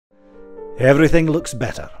Everything looks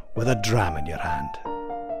better with a dram in your hand.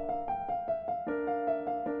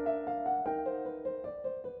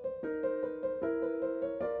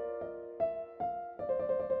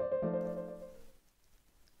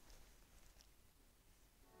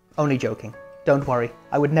 Only joking. Don't worry,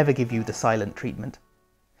 I would never give you the silent treatment.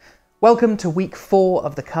 Welcome to week 4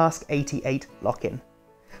 of the Cask 88 lock-in.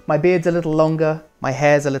 My beard's a little longer, my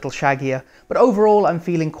hair's a little shaggier, but overall I'm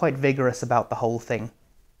feeling quite vigorous about the whole thing.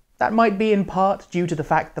 That might be in part due to the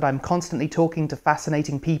fact that I'm constantly talking to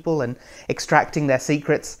fascinating people and extracting their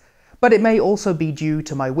secrets, but it may also be due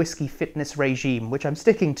to my whiskey fitness regime, which I'm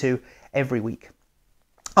sticking to every week.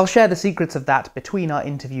 I'll share the secrets of that between our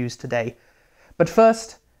interviews today. But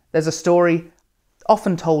first, there's a story,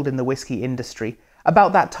 often told in the whiskey industry,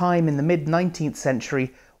 about that time in the mid-19th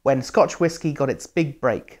century when Scotch whisky got its big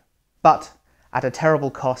break, but at a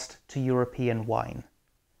terrible cost to European wine.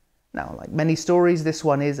 Now, like many stories, this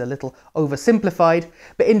one is a little oversimplified,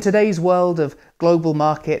 but in today's world of global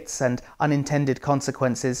markets and unintended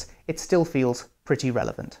consequences, it still feels pretty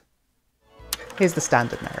relevant. Here's the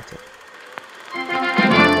standard narrative.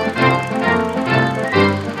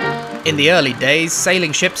 In the early days,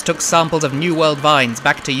 sailing ships took samples of New World vines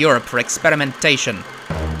back to Europe for experimentation.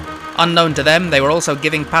 Unknown to them, they were also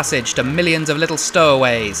giving passage to millions of little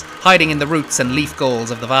stowaways, hiding in the roots and leaf galls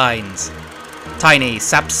of the vines. Tiny,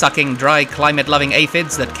 sap-sucking, dry climate-loving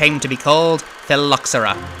aphids that came to be called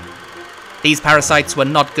Phylloxera. These parasites were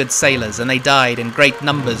not good sailors, and they died in great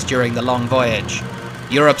numbers during the long voyage.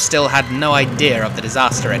 Europe still had no idea of the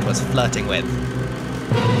disaster it was flirting with.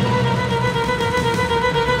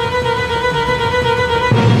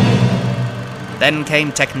 Then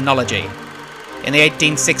came technology. In the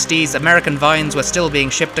 1860s, American vines were still being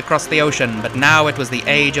shipped across the ocean, but now it was the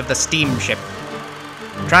age of the steamship.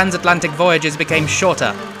 Transatlantic voyages became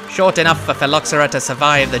shorter, short enough for Phylloxera to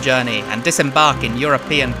survive the journey and disembark in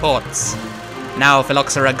European ports. Now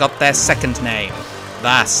Phylloxera got their second name,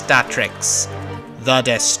 the Statrix, the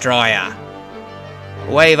Destroyer.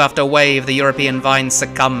 Wave after wave, the European vines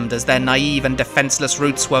succumbed as their naive and defenseless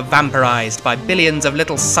roots were vampirized by billions of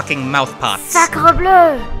little sucking mouthparts. Sacre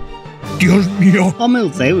bleu! Dios mio! Oh meu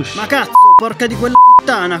Deus! Ma cazzo, porca di quella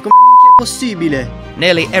puttana, come minchia è possibile?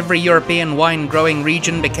 Nearly every European wine-growing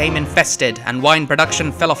region became infested, and wine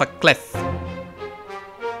production fell off a cliff.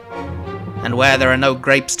 And where there are no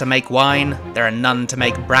grapes to make wine, there are none to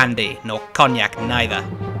make brandy, nor cognac neither.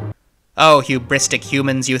 Oh, hubristic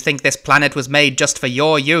humans, you think this planet was made just for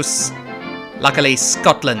your use? Luckily,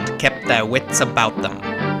 Scotland kept their wits about them.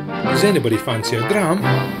 Does anybody fancy a dram?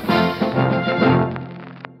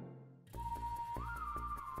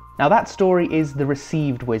 Now that story is the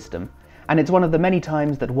received wisdom, and it's one of the many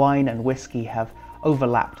times that wine and whiskey have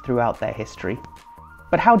overlapped throughout their history.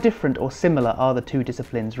 But how different or similar are the two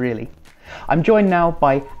disciplines really? I'm joined now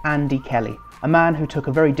by Andy Kelly, a man who took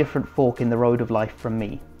a very different fork in the road of life from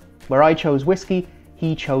me. Where I chose whiskey,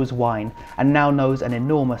 he chose wine, and now knows an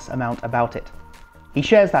enormous amount about it. He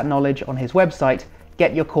shares that knowledge on his website,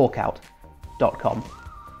 getyourcorkout.com.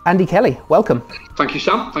 Andy Kelly, welcome. Thank you,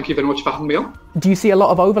 Sam. Thank you very much for having me on. Do you see a lot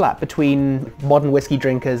of overlap between modern whiskey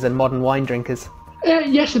drinkers and modern wine drinkers?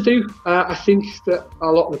 Yes, I do. I think that a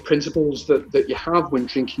lot of the principles that you have when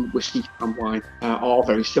drinking whiskey and wine are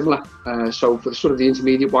very similar. So for the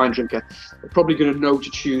intermediate wine drinker, they're probably going to know to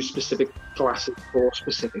choose specific glasses for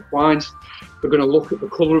specific wines. They're going to look at the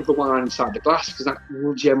colour of the wine inside the glass, because that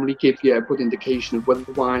will generally give you a good indication of whether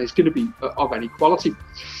the wine is going to be of any quality.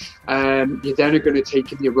 You then are going to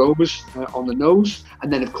take in the aromas on the nose,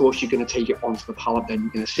 and then of course you're going to take it onto the palate. Then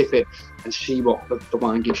you're going to sip it and see what the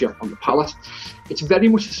wine gives you on the palate. It's very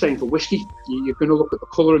much the same for whiskey. You're going to look at the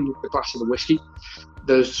colour in the glass of the whiskey.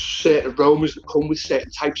 There's certain aromas that come with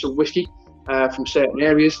certain types of whiskey from certain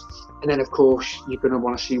areas, and then of course you're going to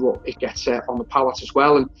want to see what it gets on the palate as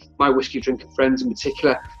well. And my whiskey drinking friends in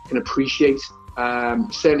particular can appreciate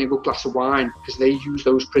certainly a good glass of wine, because they use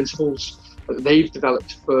those principles that they've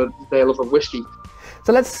developed for their love of whiskey.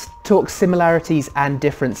 So let's talk similarities and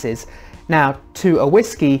differences. Now, to a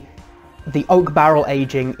whiskey, the oak barrel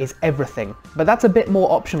aging is everything, but that's a bit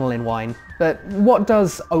more optional in wine. But what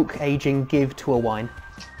does oak aging give to a wine?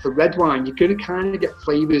 For red wine, you're going to kind of get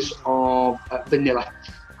flavours of vanilla,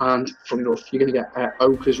 and funny enough, you're going to get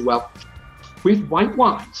oak as well. With white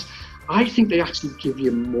wines, I think they actually give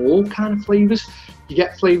you more kind of flavours. You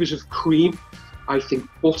get flavours of cream, I think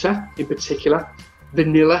butter in particular,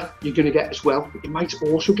 vanilla you're going to get as well. You might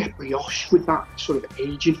also get brioche with that sort of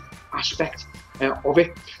aging aspect of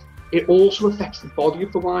it. It also affects the body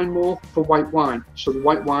of the wine more for white wine. So the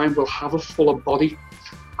white wine will have a fuller body,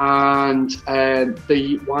 and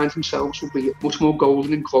the wines themselves will be much more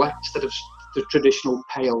golden in colour instead of the traditional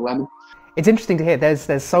pale lemon. It's interesting to hear.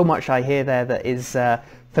 There's so much I hear there that is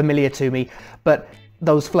familiar to me, but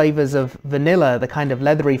those flavours of vanilla, the kind of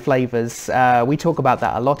leathery flavours, we talk about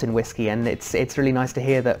that a lot in whiskey, and it's really nice to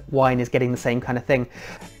hear that wine is getting the same kind of thing.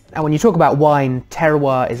 And when you talk about wine,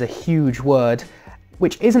 terroir is a huge word,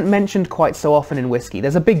 which isn't mentioned quite so often in whiskey.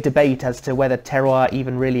 There's a big debate as to whether terroir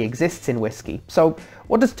even really exists in whiskey. So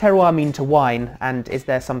what does terroir mean to wine, and is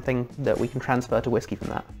there something that we can transfer to whiskey from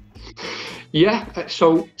that? Yeah,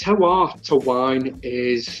 so terroir to wine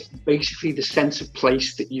is basically the sense of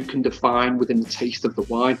place that you can define within the taste of the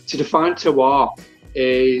wine. To define terroir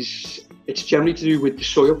it's generally to do with the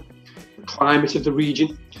soil, the climate of the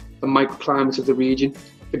region, the microclimate of the region,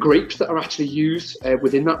 the grapes that are actually used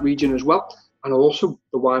within that region as well, and also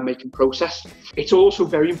the winemaking process. It's also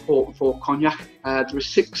very important for cognac. There are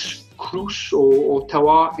 6 crus or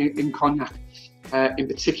terroir in cognac. In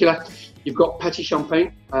particular, you've got Petit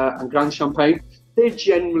Champagne and Grand Champagne. They're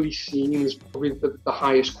generally seen as probably the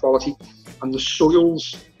highest quality, and the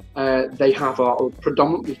soils they have are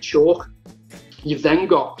predominantly chalk. You've then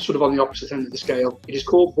got, sort of on the opposite end of the scale, it is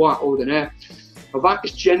called Bois Ordinaire. Now that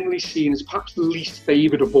is generally seen as perhaps the least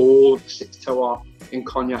favoured of all of the 6 terroir in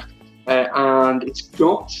cognac, and it's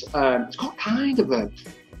got kind of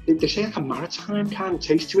they say like a maritime kind of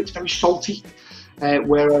taste to it. It's very salty.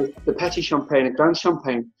 Whereas the Petit Champagne and Grand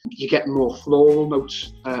Champagne, you get more floral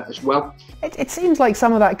notes as well. It seems like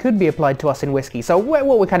some of that could be applied to us in whiskey. So what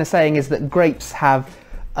we're kind of saying is that grapes have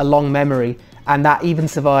a long memory, and that even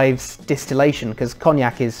survives distillation, because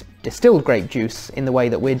cognac is distilled grape juice in the way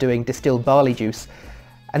that we're doing distilled barley juice.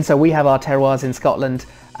 And so we have our terroirs in Scotland.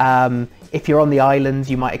 If you're on the islands,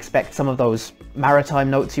 you might expect some of those maritime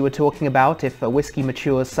notes you were talking about. If a whiskey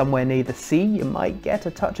matures somewhere near the sea, you might get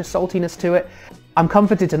a touch of saltiness to it. I'm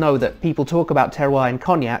comforted to know that people talk about terroir in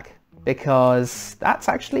cognac, because that's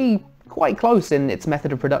actually quite close in its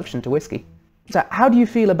method of production to whiskey. So how do you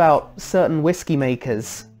feel about certain whiskey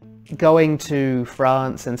makers going to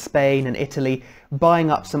France and Spain and Italy, buying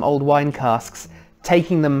up some old wine casks,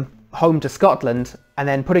 taking them home to Scotland, and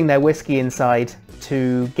then putting their whiskey inside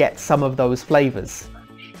to get some of those flavours?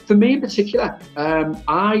 For me in particular,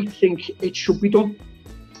 I think it should be done.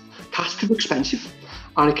 Casks are expensive,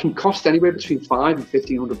 and it can cost anywhere between £500 and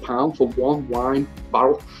 £1,500 for one wine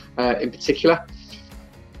barrel in particular.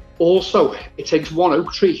 Also, it takes one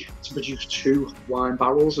oak tree to produce 2 wine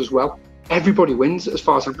barrels as well. Everybody wins as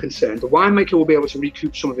far as I'm concerned. The winemaker will be able to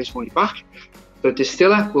recoup some of his money back. The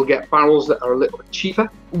distiller will get barrels that are a little bit cheaper.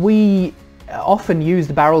 We often use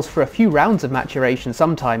the barrels for a few rounds of maturation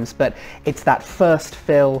sometimes, but it's that first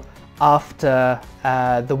fill after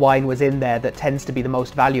the wine was in there that tends to be the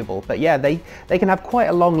most valuable. But yeah, they can have quite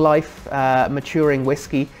a long life maturing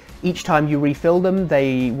whiskey. Each time you refill them,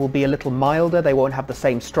 they will be a little milder. They won't have the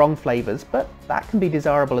same strong flavors, but that can be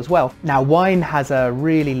desirable as well. Now, wine has a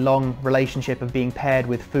really long relationship of being paired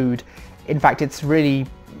with food. In fact, it's really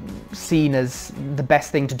seen as the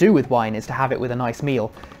best thing to do with wine is to have it with a nice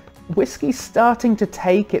meal. Whiskey's starting to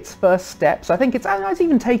take its first steps. I think it's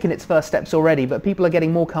even taken its first steps already, but people are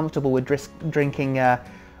getting more comfortable with drinking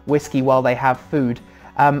whiskey while they have food.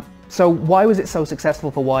 So why was it so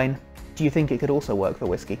successful for wine? Do you think it could also work for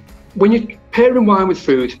whiskey? When you're pairing wine with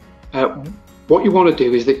food, what you want to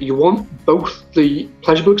do is that you want both the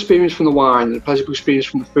pleasurable experience from the wine and the pleasurable experience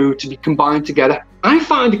from the food to be combined together. I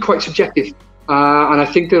find it quite subjective, and I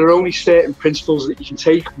think there are only certain principles that you can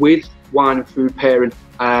take with wine and food pairing,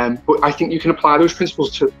 but I think you can apply those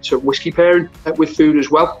principles to whiskey pairing with food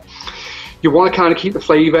as well. You want to kind of keep the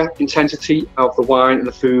flavour intensity of the wine and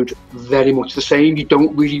the food very much the same. You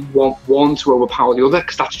don't really want one to overpower the other,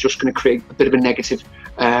 because that's just going to create a bit of a negative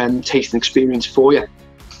tasting experience for you.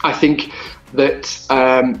 I think that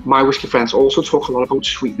my whiskey friends also talk a lot about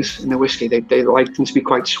sweetness in their whiskey. They like them to be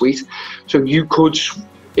quite sweet. So you could,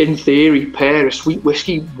 in theory, pair a sweet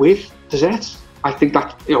whiskey with desserts. I think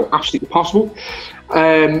that's absolutely possible.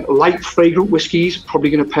 Light fragrant whiskies probably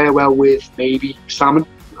going to pair well with maybe salmon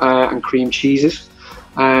and cream cheeses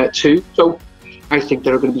too. So I think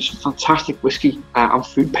there are going to be some fantastic whiskey and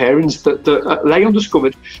food pairings that lay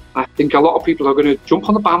undiscovered. I think a lot of people are going to jump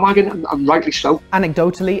on the bandwagon, and rightly so.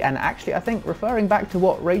 Anecdotally, and actually I think referring back to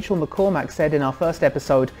what Rachel McCormack said in our first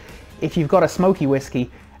episode, if you've got a smoky whiskey,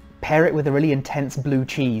 pair it with a really intense blue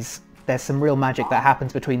cheese. There's some real magic that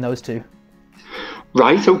happens between those two.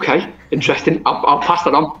 Right, okay, interesting. I'll pass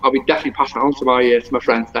that on. I'll be definitely passing that on to my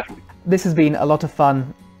friends, definitely. This has been a lot of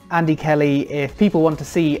fun. Andy Kelly, if people want to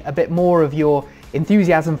see a bit more of your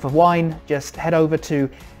enthusiasm for wine, just head over to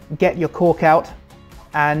Get Your Cork Out,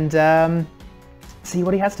 and see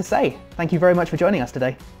what he has to say. Thank you very much for joining us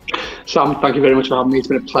today. Sam, thank you very much for having me. It's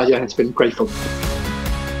been a pleasure and it's been great fun.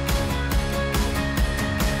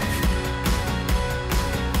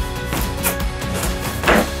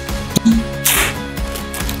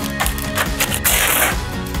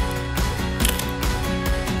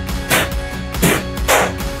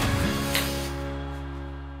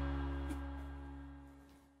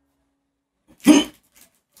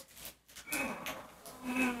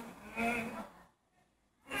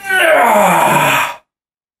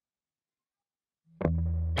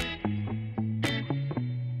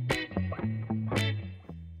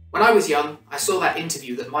 When I was young, I saw that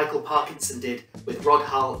interview that Michael Parkinson did with Rod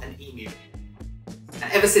Hull and Emu.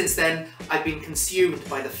 And ever since then, I've been consumed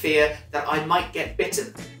by the fear that I might get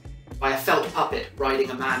bitten by a felt puppet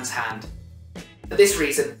riding a man's hand. For this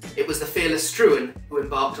reason, it was the fearless Struan who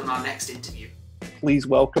embarked on our next interview. Please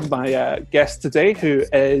welcome my guest today, who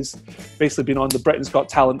has basically been on the Britain's Got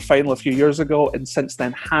Talent final a few years ago and since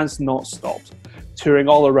then has not stopped, touring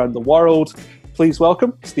all around the world. Please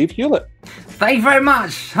welcome Steve Hewlett. Thank you very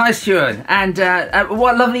much. Hi, Stuart. And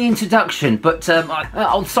what a lovely introduction. But,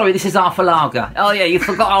 oh, sorry, this is Arthur Lager. Oh, yeah, you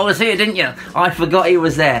forgot I was here, didn't you? I forgot he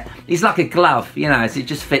was there. He's like a glove, you know, so it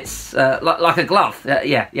just fits like a glove.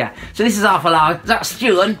 Yeah. So this is Arthur Lager. Is that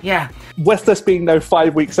Stuart? Yeah. With this being now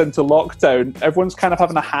 5 weeks into lockdown, everyone's kind of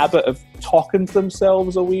having a habit of talking to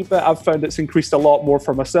themselves a wee bit. I've found it's increased a lot more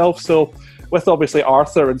for myself. So with obviously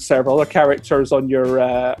Arthur and several other characters on your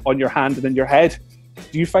hand and in your head,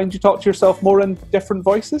 do you find you talk to yourself more in different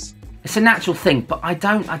voices? It's a natural thing, but I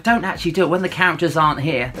don't actually do it when the characters aren't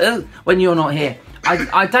here. When you're not here.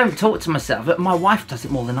 I don't talk to myself, but my wife does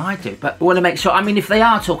it more than I do. But I want to make sure, I mean, if they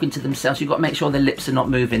are talking to themselves, you've got to make sure their lips are not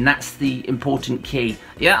moving. That's the important key.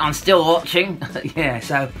 Yeah, I'm still watching. Yeah,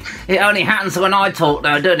 so it only happens when I talk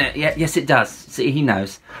though, doesn't it? Yeah, yes, it does. See, he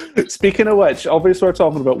knows. Speaking of which, obviously we're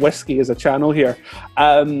talking about whiskey as a channel here.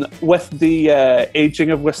 With the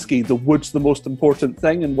aging of whiskey, the wood's the most important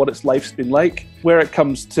thing and what its life's been like. Where it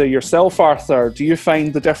comes to yourself, Arthur, do you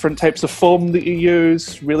find the different types of foam that you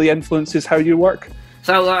use really influences how you work?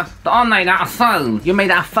 So, I'm made out of foam. You're made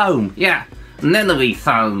out of foam, yeah. Nilary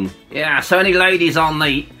foam. Yeah, so any ladies on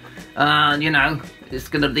the, you know, it's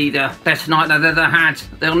going to be the best night they've ever had.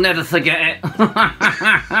 They'll never forget it.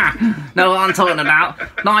 Know what I'm talking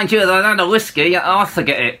about? Mind you, they don't know whiskey, I'll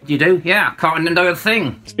forget it. You do? Yeah, can't remember a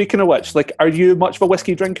thing. Speaking of which, like, are you much of a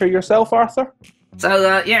whiskey drinker yourself, Arthur?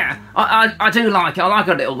 So, yeah, I do like it. I like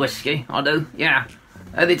a little whiskey, I do, yeah.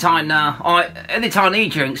 Every time he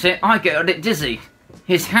drinks it, I get a bit dizzy.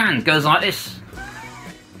 His hand goes like this.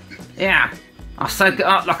 Yeah, I soak it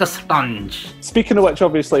up like a sponge. Speaking of which,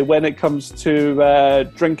 obviously, when it comes to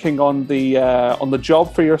drinking on the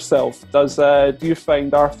job for yourself, do you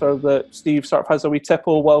find, Arthur, that Steve sort of has a wee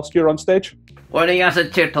tipple whilst you're on stage? When he has a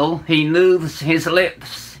tittle, he moves his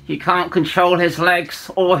lips. He can't control his legs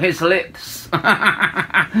or his lips.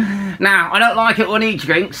 Now, I don't like it when he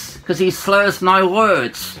drinks, because he slurs my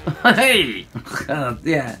words. Hey!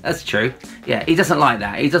 Yeah, that's true. Yeah, he doesn't like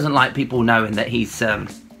that. He doesn't like people knowing that he's,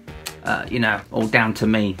 you know, all down to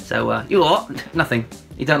me. So, you what? Nothing.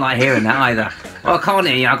 You don't like hearing that either. Well, I can't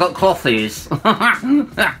hear you. I've got cloth ears.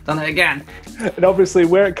 Done it again. And obviously,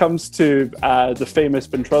 where it comes to the famous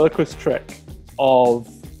ventriloquist trick of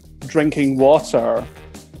drinking water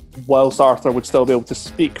whilst Arthur would still be able to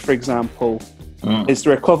speak, for example, is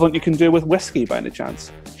there equivalent you can do with whiskey by any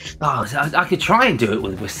chance? Oh, I could try and do it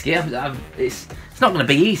with whiskey. It's not going to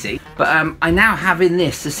be easy, but I now having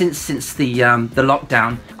this since the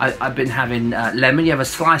lockdown. I've been having lemon. You have a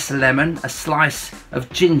slice of lemon, a slice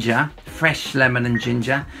of ginger, fresh lemon and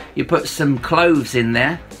ginger. You put some cloves in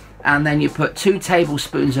there, and then you put 2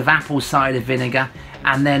 tablespoons of apple cider vinegar,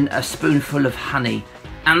 and then a spoonful of honey.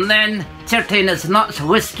 And then tip in as much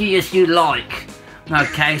whiskey as you like.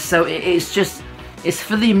 Okay, so it's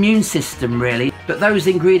for the immune system really, but those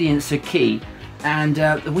ingredients are key. And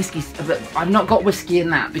the whiskey, I've not got whiskey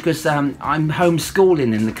in that because I'm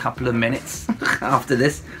homeschooling in a couple of minutes after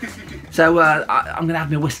this. So I'm gonna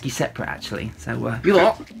have my whiskey separate actually. So you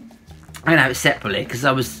what? I know, separately, because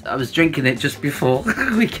I was drinking it just before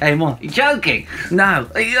we came on. You joking? No.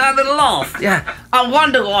 You had a laugh. Yeah. I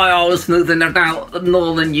wonder why I was moving about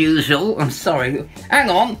more than usual. I'm sorry.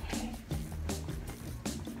 Hang on.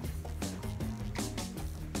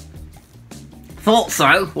 Thought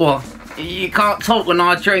so. What? You can't talk when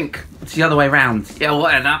I drink. It's the other way round. Yeah,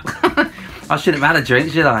 whatever. I shouldn't have had a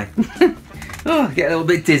drink, should I? Oh, get a little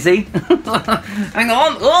bit dizzy. Hang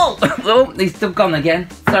on. Oh, he's still gone again.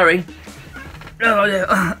 Sorry. Oh,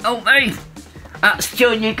 yeah. Oh, hey.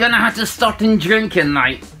 Stu, you're gonna have to stop him drinking,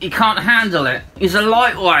 mate. He can't handle it. He's a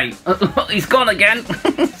lightweight. He's gone again.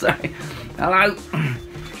 Sorry. Hello.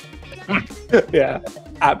 Yeah,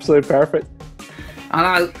 absolutely perfect.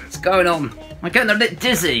 Hello, what's going on? I'm getting a bit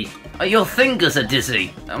dizzy. Your fingers are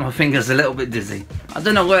dizzy. My fingers are a little bit dizzy. I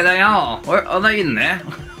don't know where they are. Where are they in there?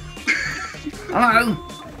 Hello?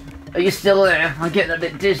 Are you still there? I'm getting a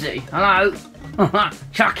bit dizzy. Hello?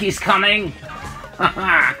 Chucky's coming.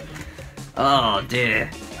 Oh dear.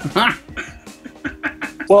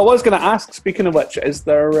 Well, I was going to ask, speaking of which, is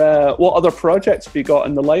there what other projects have you got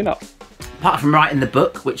in the lineup? Apart from writing the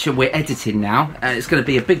book, which we're editing now, it's going to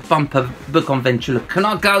be a big bumper book on Ventriloquy. Can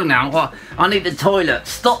I go now? Oh, I need the toilet.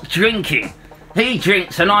 Stop drinking. He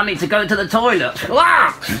drinks and I need to go to the toilet.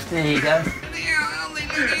 Wow! There you go.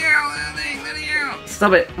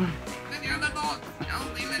 Stop it.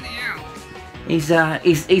 He's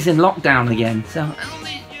in lockdown again, so.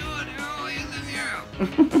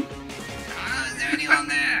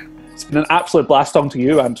 It's been an absolute blast talking to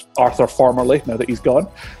you and Arthur formerly, now that he's gone.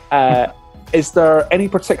 Is there any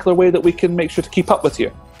particular way that we can make sure to keep up with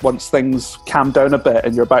you once things calm down a bit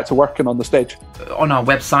and you're back to working on the stage? On our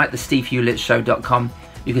website, thestevehewlettshow.com,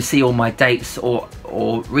 you can see all my dates or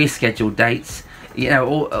rescheduled dates. You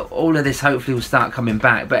know, all of this hopefully will start coming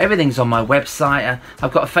back. But everything's on my website.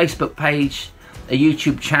 I've got a Facebook page, a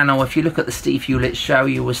YouTube channel. If you look at the Steve Hewlett Show,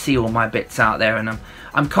 you will see all my bits out there. And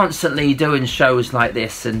I'm constantly doing shows like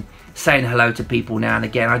this and saying hello to people now and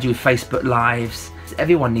again. I do Facebook Lives.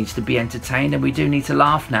 Everyone needs to be entertained, and we do need to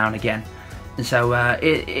laugh now and again. And so I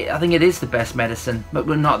think it is the best medicine, but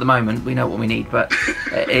we're not at the moment. We know what we need, but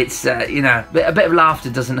it's you know, a bit of laughter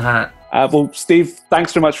doesn't hurt. Well, Steve,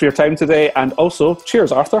 thanks very much for your time today, and also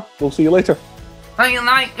cheers, Arthur. We'll see you later. Thank you,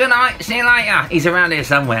 mate. Good night. See you later. He's around here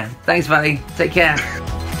somewhere. Thanks, buddy. Take care.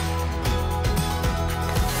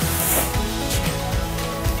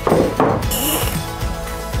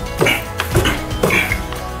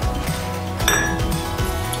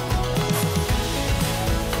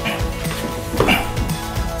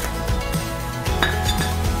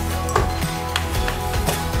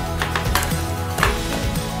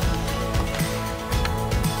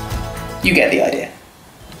 You get the idea.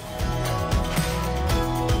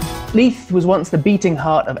 Leith was once the beating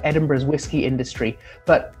heart of Edinburgh's whisky industry,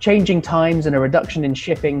 but changing times and a reduction in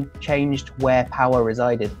shipping changed where power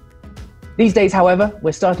resided. These days, however,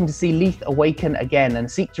 we're starting to see Leith awaken again and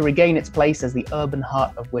seek to regain its place as the urban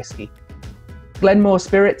heart of whisky. Gleann Mór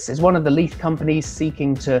Spirits is one of the Leith companies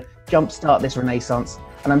seeking to jumpstart this renaissance,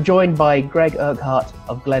 and I'm joined by Greg Urquhart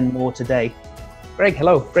of Gleann Mór today. Greg,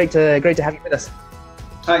 hello. Great to have you with us.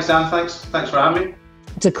 Thanks, Dan. Thanks for having me.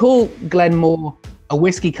 To call Gleann Mór a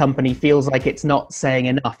whiskey company feels like it's not saying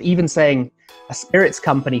enough. Even saying a spirits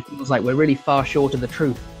company feels like we're really far short of the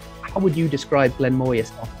truth. How would you describe Gleann Mór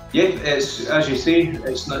yourself? Yeah, it's, as you say,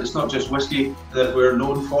 it's not just whiskey that we're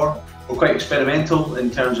known for. We're quite experimental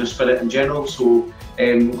in terms of spirit in general, so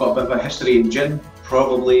we've got a bit of a history in gin,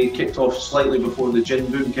 probably kicked off slightly before the gin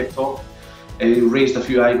boom kicked off. Raised a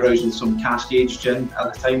few eyebrows with some cask-aged gin.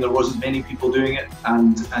 At the time there wasn't many people doing it,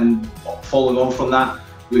 and following on from that,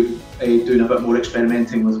 we've doing a bit more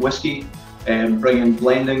experimenting with whiskey, bringing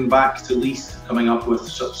blending back to Leith, coming up with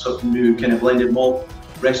some new kind of blended malt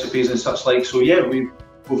recipes and such like. So yeah,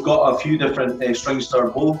 we've got a few different strings to our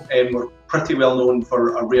bow. We're pretty well known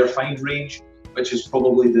for a rare find range, which is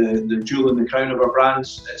probably the jewel in the crown of our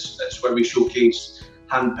brands. It's where we showcase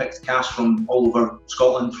hand-picked casks from all over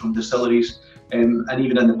Scotland, from distilleries. And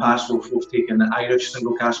even in the past, we've taken Irish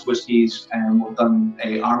single cask whiskies, and we've done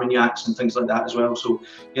Armagnacs and things like that as well. So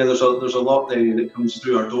yeah, there's a lot that comes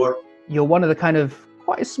through our door. You're one of the kind of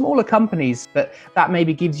quite smaller companies, but that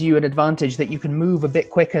maybe gives you an advantage that you can move a bit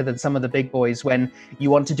quicker than some of the big boys when you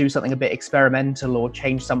want to do something a bit experimental or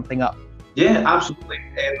change something up. Yeah, absolutely.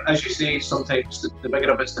 As you say, sometimes the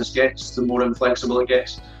bigger a business gets, the more inflexible it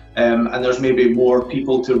gets. And there's maybe more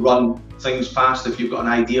people to run things past. If you've got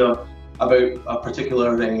an idea about a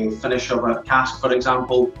particular finish of a cask, for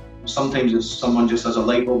example, sometimes it's someone just has a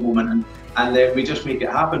light bulb moment, and then we just make it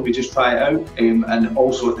happen. We just try it out, and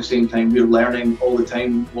also at the same time we're learning all the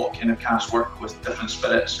time what kind of casks work with different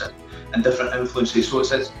spirits and different influences. So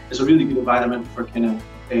it's a really good environment for kind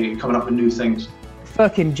of coming up with new things.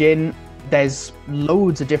 Firkin gin, there's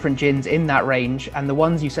loads of different gins in that range, and the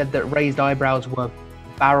ones you said that raised eyebrows were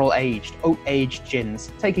barrel-aged, oak-aged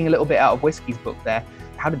gins. Taking a little bit out of whiskey's book there,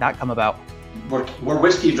 how did that come about? We're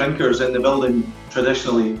whiskey drinkers in the building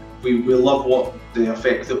traditionally. We love what the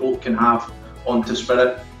effect that oak can have onto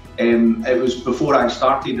spirit. It was before I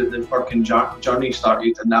started that the Firkin journey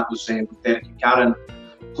started, and that was with Derek and Karen.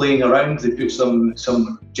 playing around. They put some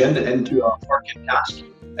gin into a firkin cask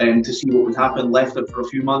to see what would happen, left it for a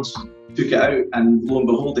few months, took it out, and lo and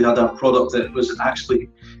behold, they had a product that was actually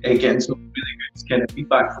getting some really good kind of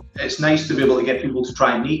feedback. It's nice to be able to get people to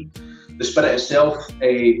try it neat. The spirit itself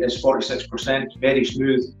is 46%, very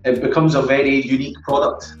smooth. It becomes a very unique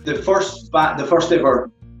product. The first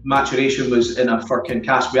ever maturation was in a firkin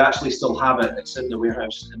cask. We actually still have it. It's in the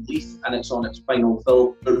warehouse in Leith, and it's on its final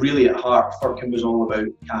fill. But really, at heart, firkin was all about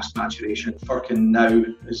cask maturation. Firkin now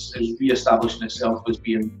is re-establishing itself as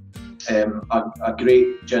being a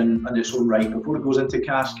great gin in its own right before it goes into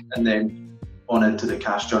cask, and then on into the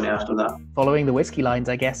cask journey after that. Following the whiskey lines,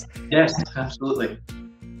 I guess. Yes, absolutely.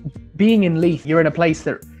 Being in Leith, you're in a place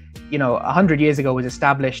that, 100 years ago was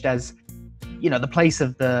established as, the place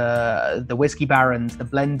of the whiskey barons, the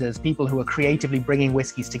blenders, people who are creatively bringing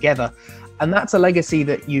whiskies together. And that's a legacy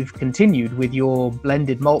that you've continued with your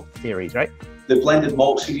blended malt series, right? The blended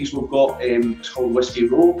malt series we've got, it's called Whiskey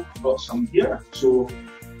Row. We've got some here. So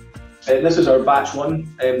this is our batch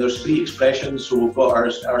one. There's 3 expressions. So we've got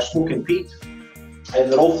our smoke and peat,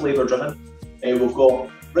 and they're all flavour driven. We've got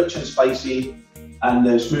rich and spicy,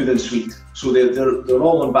 and smooth and sweet. So they're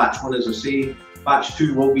all on batch one, as I say. Batch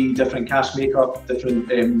 2 will be different cask makeup, different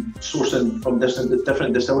sourcing from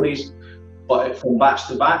different distilleries. But from batch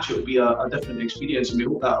to batch, it'll be a different experience, and we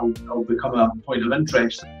hope that will become a point of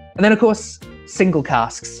interest. And then, of course, single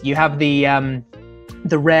casks. You have the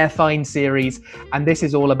Rare Fine series, and this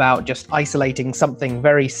is all about just isolating something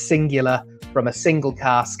very singular from a single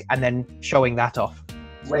cask and then showing that off.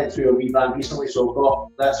 Went through a rebrand recently,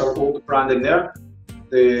 so that's our old branding there.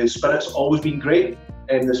 The spirit's always been great,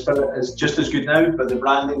 and the spirit is just as good now, but the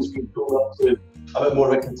branding's been pulled up to a bit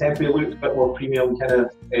more of a contemporary look, a bit more premium kind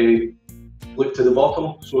of look to the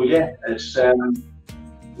bottle. So yeah, it's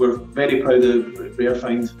we're very proud of Rare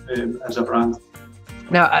Find as a brand.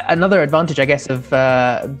 Now, another advantage, I guess,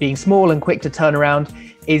 of being small and quick to turn around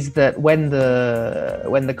is that when the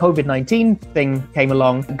COVID-19 thing came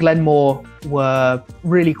along, Gleann Mór were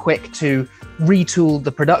really quick to retool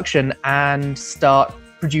the production and start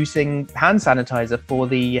producing hand sanitizer for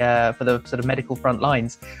the sort of medical front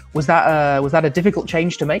lines. Was that a difficult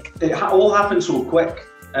change to make? It all happened so quick,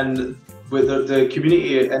 and with the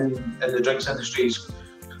community in the drinks industries,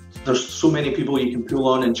 there's so many people you can pull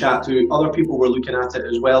on and chat to. Other people were looking at it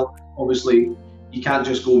as well. Obviously, you can't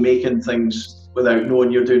just go making things without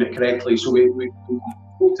knowing you're doing it correctly. So we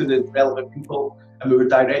spoke to the relevant people, and we were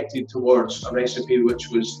directed towards a recipe which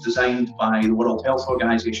was designed by the World Health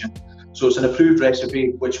Organization. So it's an approved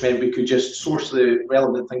recipe, which meant we could just source the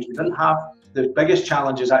relevant things we didn't have. The biggest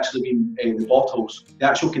challenge has actually been the bottles, the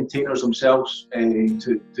actual containers themselves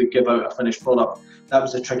to give out a finished product. That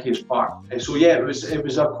was the trickiest part. So yeah, it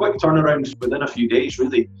was a quick turnaround within a few days,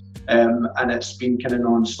 really, and it's been kind of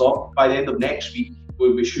non-stop. By the end of next week,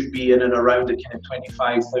 we should be in and around the kind of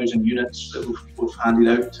 25,000 units that we've handed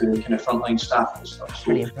out to kind of frontline staff and stuff.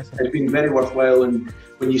 So it's been very worthwhile, and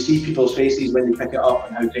when you see people's faces when they pick it up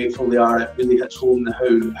and how grateful they are, it really hits home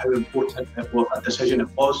how important a decision it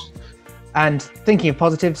was. And thinking of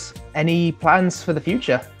positives, any plans for the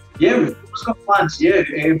future? Yeah, we've always got plans. Yeah,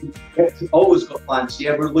 we've always got plans.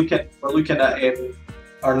 Yeah, we're looking at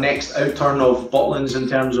our next outturn of bottlings in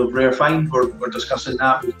terms of Rare Fine. We're discussing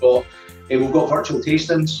that. We've got virtual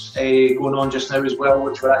tastings going on just now as well,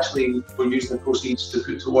 which we're using the proceeds to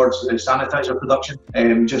put towards the sanitizer production.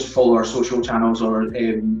 Just follow our social channels, or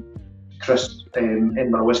Chris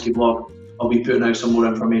in our whiskey blog. I'll be putting out some more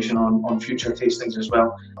information on future tastings as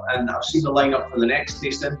well. And I've seen the lineup for the next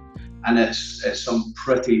tasting, and it's some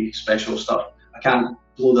pretty special stuff. I can't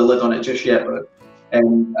blow the lid on it just yet, but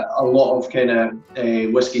a lot of kind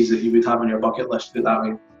of whiskies that you would have on your bucket list, put it that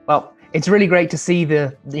way. Well, it's really great to see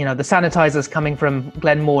the sanitizers coming from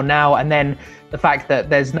Gleann Mór now, and then the fact that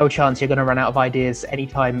there's no chance you're going to run out of ideas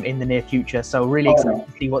anytime in the near future. So really excited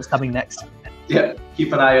to see what's coming next. Yeah,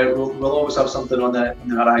 keep an eye out. We'll always have something on the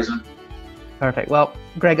horizon. Perfect. Well,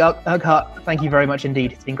 Greg Urquhart, thank you very much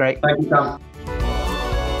indeed. It's been great. Thank you, Tom.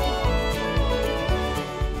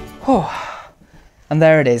 And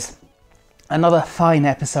there it is. Another fine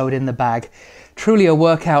episode in the bag. Truly a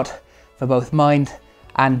workout for both mind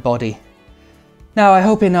and body. Now, I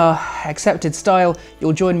hope in our accepted style,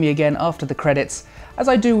 you'll join me again after the credits as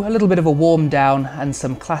I do a little bit of a warm down and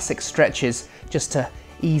some classic stretches just to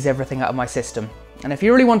ease everything out of my system. And if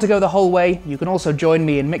you really want to go the whole way, you can also join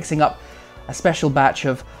me in mixing up a special batch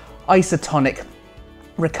of isotonic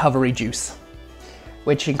recovery juice,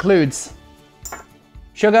 which includes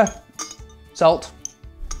sugar, salt,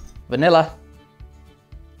 vanilla,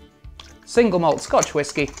 single malt Scotch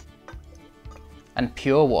whiskey, and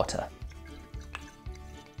pure water.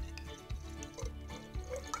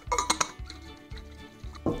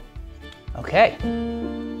 Okay.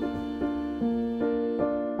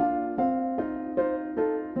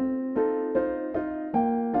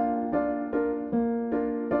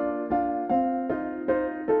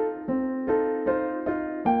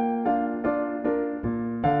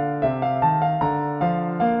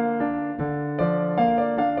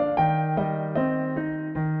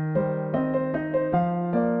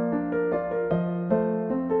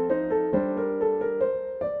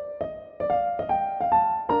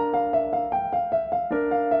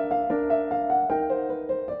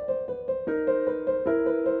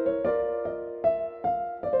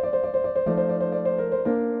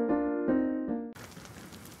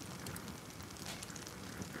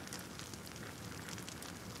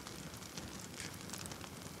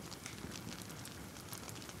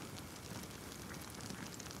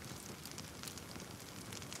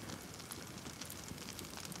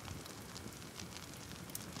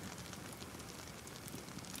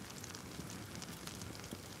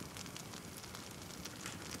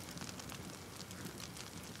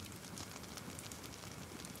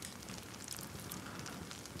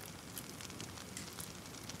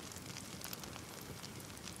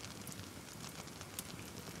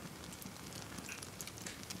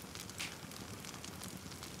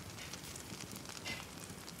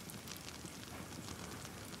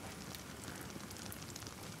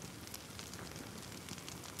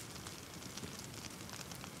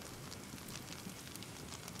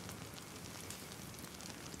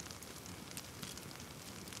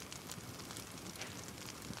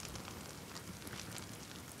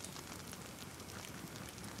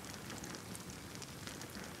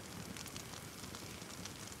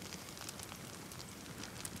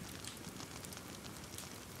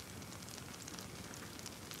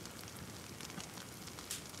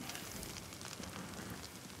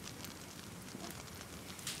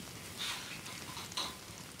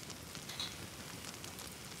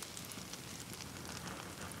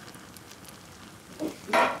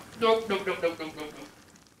 Nope, nope, nope, nope, nope, nope.